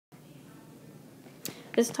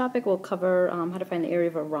This topic will cover how to find the area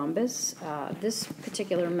of a rhombus. This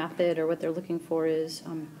particular method, or what they're looking for, is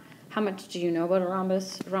how much do you know about a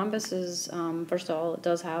rhombus? A rhombus is, first of all, it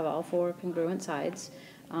does have all four congruent sides.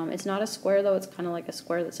 It's not a square, though. It's kind of like a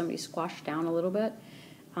square that somebody squashed down a little bit.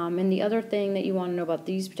 And the other thing that you want to know about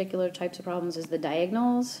these particular types of problems is the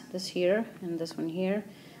diagonals, this here and this one here.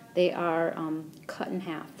 They are cut in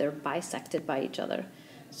half. They're bisected by each other.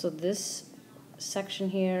 So this section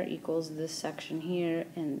here equals this section here,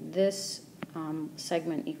 and this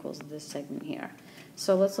segment equals this segment here.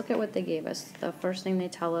 So let's look at what they gave us. The first thing they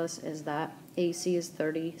tell us is that AC is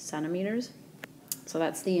 30 centimeters. So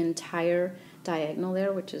that's the entire diagonal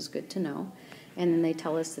there, which is good to know. And then they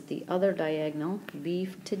tell us that the other diagonal, B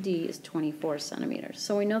to D, is 24 centimeters.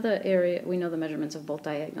 So we know the area, we know the measurements of both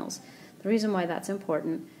diagonals. The reason why that's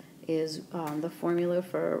important is the formula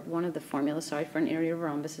for, one of the formulas, sorry, for an area of a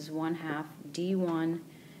rhombus is 1/2 D1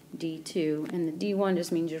 D2, and the D1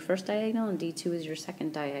 just means your first diagonal and D2 is your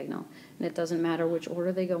second diagonal, and it doesn't matter which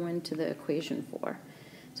order they go into the equation for.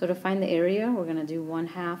 So to find the area, we're going to do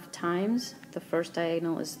 1/2 times the first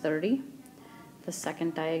diagonal is 30, the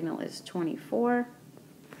second diagonal is 24,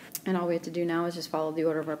 and all we have to do now is just follow the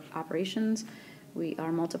order of our operations. We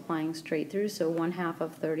are multiplying straight through, so 1/2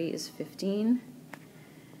 of 30 is 15.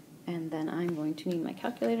 And then I'm going to need my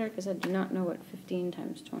calculator because I do not know what 15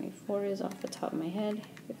 times 24 is off the top of my head.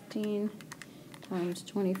 15 times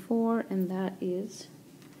 24, and that is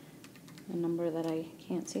a number that I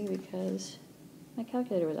can't see because my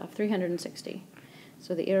calculator was off, 360.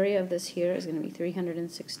 So the area of this here is going to be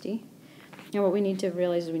 360. Now what we need to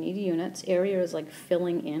realize is we need units. Area is like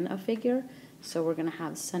filling in a figure. So we're going to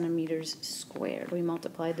have centimeters squared. We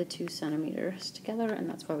multiplied the 2 centimeters together, and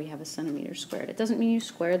that's why we have a centimeter squared. It doesn't mean you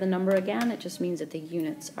square the number again. It just means that the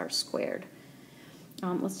units are squared.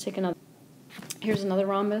 Let's take another. Here's another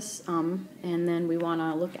rhombus, and then we want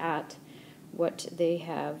to look at what they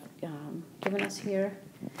have given us here.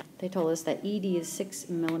 They told us that ED is 6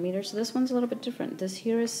 millimeters. So this one's a little bit different. This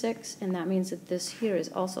here is 6, and that means that this here is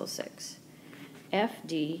also 6.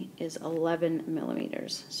 FD is 11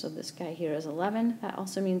 millimeters. So this guy here is 11. That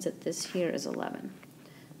also means that this here is 11.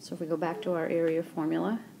 So if we go back to our area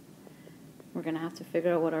formula, we're going to have to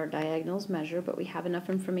figure out what our diagonals measure, but we have enough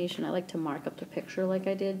information. I like to mark up the picture like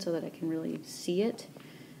I did so that I can really see it.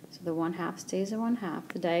 So the 1/2 stays at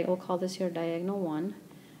 1/2. We'll call this here diagonal 1,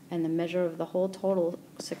 and the measure of the whole total,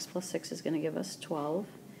 6 plus 6, is going to give us 12.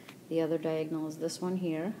 The other diagonal is this one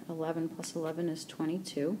here. 11 plus 11 is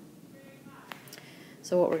 22.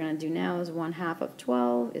 So what we're going to do now is 1/2 of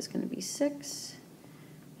 12 is going to be 6,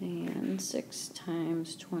 and 6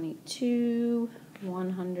 times 22,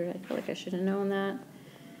 100. I feel like I should have known that.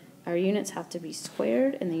 Our units have to be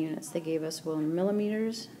squared, and the units they gave us were in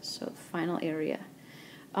millimeters, so the final area.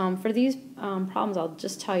 For these problems, I'll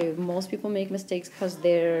just tell you, most people make mistakes because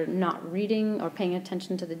they're not reading or paying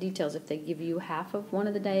attention to the details. If they give you half of one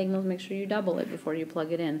of the diagonals, make sure you double it before you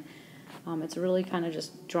plug it in. It's really kind of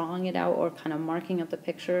just drawing it out or kind of marking up the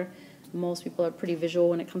picture. Most people are pretty visual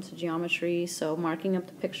when it comes to geometry, so marking up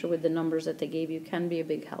the picture with the numbers that they gave you can be a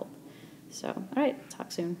big help. So, all right,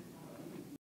 talk soon.